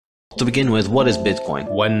To begin with, what is Bitcoin?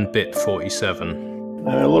 1 bit 47.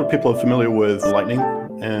 A lot of people are familiar with Lightning,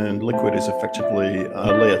 and Liquid is effectively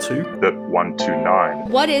layer 2. Bit 129.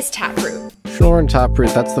 What is Taproot? Sure, and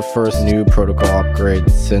Taproot, that's the first new protocol upgrade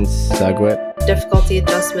since SegWit. Difficulty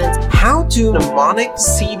adjustments. How do mnemonic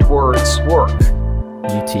seed words work?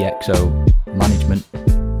 UTXO management.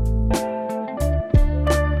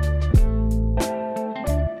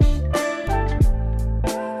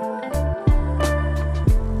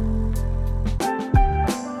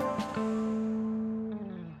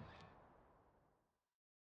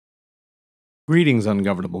 Greetings,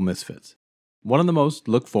 Ungovernable Misfits. One of the most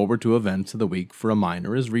look-forward-to events of the week for a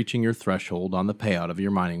miner is reaching your threshold on the payout of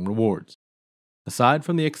your mining rewards. Aside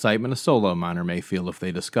from the excitement a solo miner may feel if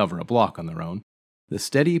they discover a block on their own, the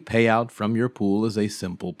steady payout from your pool is a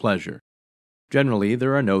simple pleasure. Generally,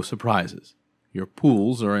 there are no surprises. Your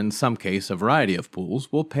pools, or in some case a variety of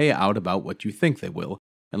pools, will pay out about what you think they will,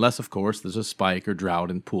 unless of course there's a spike or drought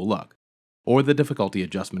in pool luck, or the difficulty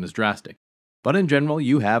adjustment is drastic. But in general,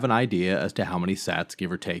 you have an idea as to how many sats,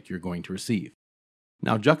 give or take, you're going to receive.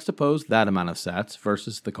 Now juxtapose that amount of sats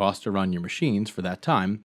versus the cost to run your machines for that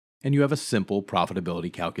time, and you have a simple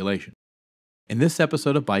profitability calculation. In this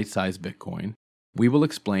episode of Bitesize Bitcoin, we will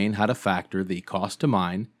explain how to factor the cost to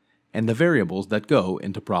mine and the variables that go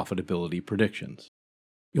into profitability predictions.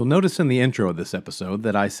 You'll notice in the intro of this episode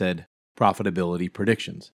that I said profitability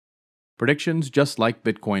predictions. Predictions, just like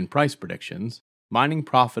Bitcoin price predictions, mining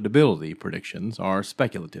profitability predictions are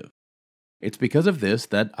speculative. It's because of this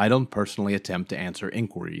that I don't personally attempt to answer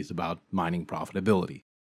inquiries about mining profitability.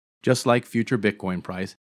 Just like future Bitcoin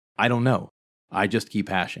price, I don't know. I just keep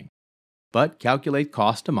hashing. But calculate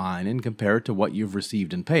cost to mine and compare it to what you've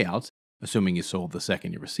received in payouts, assuming you sold the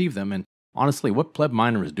second you received them, and honestly, what pleb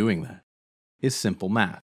miner is doing that? Is simple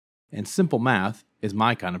math. And simple math is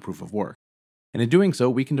my kind of proof of work. And in doing so,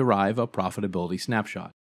 we can derive a profitability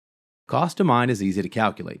snapshot. Cost to mine is easy to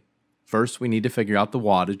calculate. First, we need to figure out the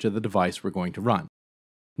wattage of the device we're going to run.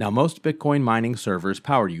 Now, most Bitcoin mining servers'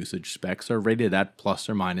 power usage specs are rated at plus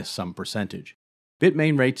or minus some percentage.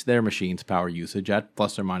 Bitmain rates their machines' power usage at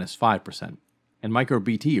plus or minus 5%, and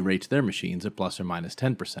MicroBT rates their machines at plus or minus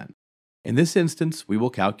 10%. In this instance, we will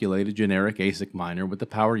calculate a generic ASIC miner with a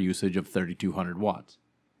power usage of 3200 watts.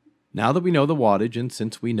 Now that we know the wattage, and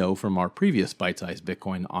since we know from our previous Bitesize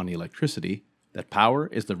Bitcoin on electricity, that power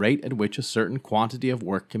is the rate at which a certain quantity of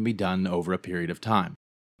work can be done over a period of time,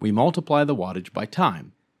 we multiply the wattage by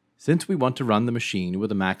time. Since we want to run the machine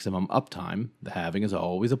with a maximum uptime, the halving is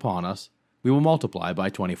always upon us, we will multiply by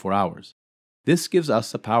 24 hours. This gives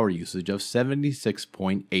us a power usage of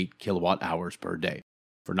 76.8 kilowatt hours per day.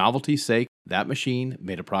 For novelty's sake, that machine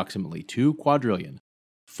made approximately 2 quadrillion,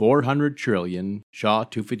 400 trillion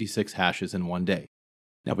SHA-256 hashes in one day.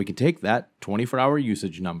 Now we can take that 24-hour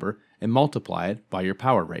usage number and multiply it by your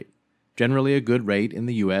power rate. Generally, a good rate in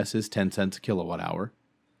the US is 10 cents a kilowatt hour.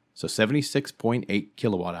 So 76.8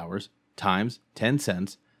 kilowatt hours times 10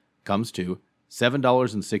 cents comes to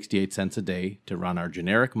 $7.68 a day to run our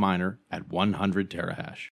generic miner at 100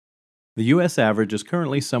 terahash. The US average is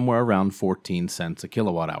currently somewhere around 14 cents a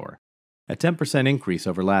kilowatt hour, a 10% increase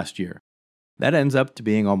over last year. That ends up to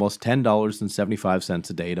being almost $10.75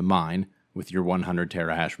 a day to mine with your 100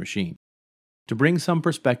 terahash machine. To bring some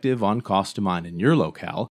perspective on cost to mine in your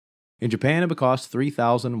locale, in Japan it would cost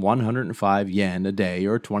 3,105 yen a day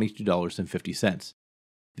or $22.50.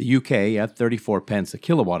 The UK at 34 pence a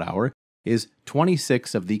kilowatt hour is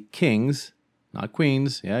 26 of the king's, not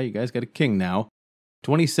queen's, yeah, you guys got a king now,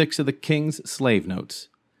 26 of the king's slave notes.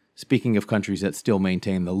 Speaking of countries that still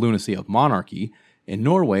maintain the lunacy of monarchy, in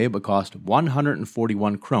Norway it would cost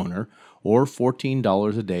 141 kroner or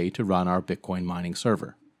 $14 a day to run our Bitcoin mining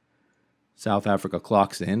server. South Africa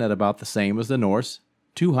clocks in at about the same as the Norse,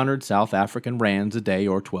 200 South African rands a day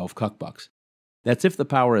or 12 cuckbucks. That's if the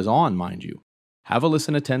power is on, mind you. Have a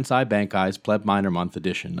listen to Tensai Bankai's Pleb Miner Month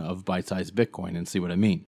edition of Bitesize Bitcoin and see what I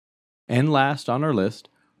mean. And last on our list,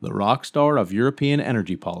 the rock star of European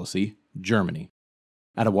energy policy, Germany.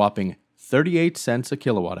 At a whopping 38 cents a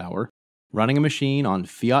kilowatt hour, running a machine on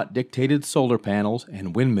fiat-dictated solar panels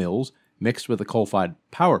and windmills mixed with the coal-fired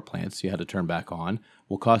power plants you had to turn back on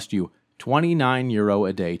will cost you €29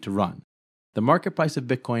 a day to run. The market price of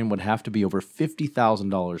Bitcoin would have to be over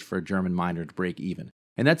 $50,000 for a German miner to break even,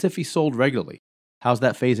 and that's if he sold regularly. How's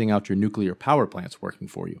that phasing out your nuclear power plants working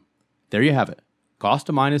for you? There you have it. Cost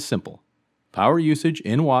to mine is simple. Power usage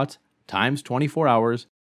in watts times 24 hours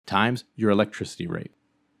times your electricity rate.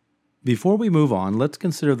 Before we move on, let's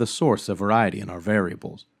consider the source of variety in our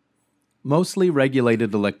variables. Mostly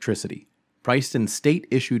regulated electricity, priced in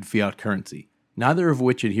state-issued fiat currency, neither of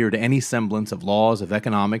which adhere to any semblance of laws of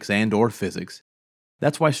economics and or physics.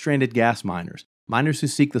 That's why stranded gas miners, miners who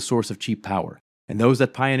seek the source of cheap power, and those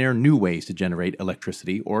that pioneer new ways to generate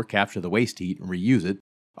electricity or capture the waste heat and reuse it,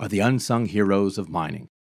 are the unsung heroes of mining.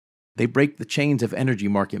 They break the chains of energy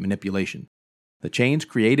market manipulation, the chains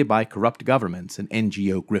created by corrupt governments and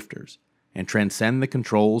NGO grifters, and transcend the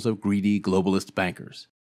controls of greedy globalist bankers.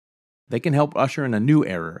 They can help usher in a new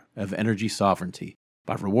era of energy sovereignty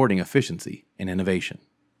by rewarding efficiency and innovation.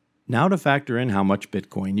 Now to factor in how much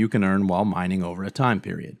Bitcoin you can earn while mining over a time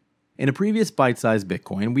period. In a previous Bitesize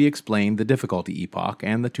Bitcoin, we explained the difficulty epoch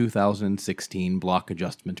and the 2016 block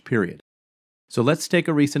adjustment period. So let's take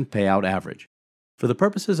a recent payout average. For the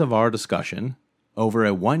purposes of our discussion, over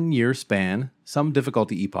a 1-year span, some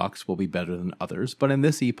difficulty epochs will be better than others, but in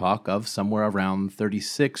this epoch of somewhere around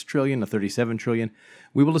 36 trillion to 37 trillion,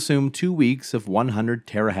 we will assume 2 weeks of 100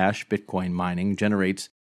 terahash Bitcoin mining generates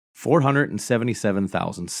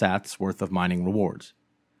 477,000 sats worth of mining rewards.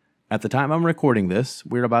 At the time I'm recording this,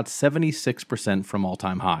 we're about 76% from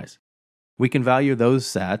all-time highs. We can value those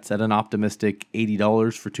sats at an optimistic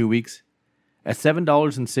 $80 for 2 weeks. At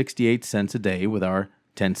 $7.68 a day with our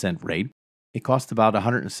 10-cent rate, it costs about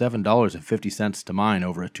 $107.50 to mine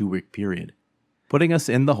over a 2-week period, putting us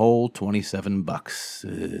in the hole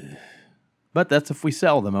 $27. But that's if we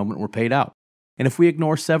sell the moment we're paid out, and if we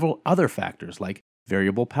ignore several other factors like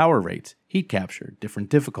variable power rates, heat capture, different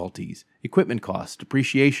difficulties, equipment costs,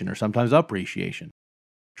 depreciation or sometimes appreciation,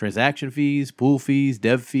 transaction fees, pool fees,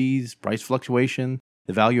 dev fees, price fluctuation,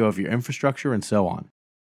 the value of your infrastructure, and so on.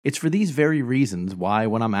 It's for these very reasons why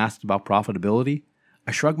when I'm asked about profitability,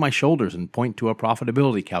 I shrug my shoulders and point to a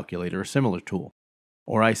profitability calculator or similar tool.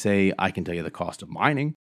 Or I say, I can tell you the cost of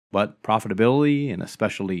mining, but profitability, and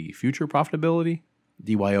especially future profitability,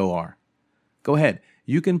 DYOR. Go ahead,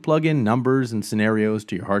 you can plug in numbers and scenarios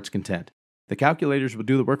to your heart's content. The calculators will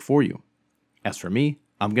do the work for you. As for me,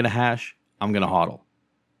 I'm going to hash, I'm going to hodl.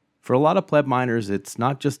 For a lot of pleb miners, it's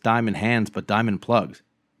not just diamond hands, but diamond plugs.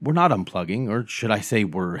 We're not unplugging, or should I say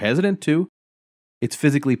we're hesitant to. It's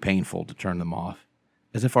physically painful to turn them off,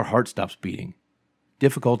 as if our heart stops beating.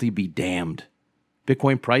 Difficulty be damned.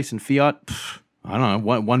 Bitcoin price and fiat, I don't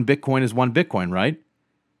know, one Bitcoin is one Bitcoin, right?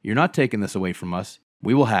 You're not taking this away from us.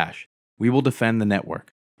 We will hash. We will defend the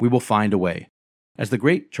network. We will find a way. As the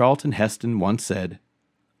great Charlton Heston once said,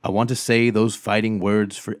 I want to say those fighting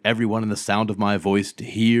words for everyone in the sound of my voice to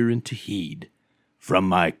hear and to heed. From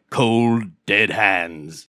my cold, dead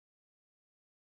hands.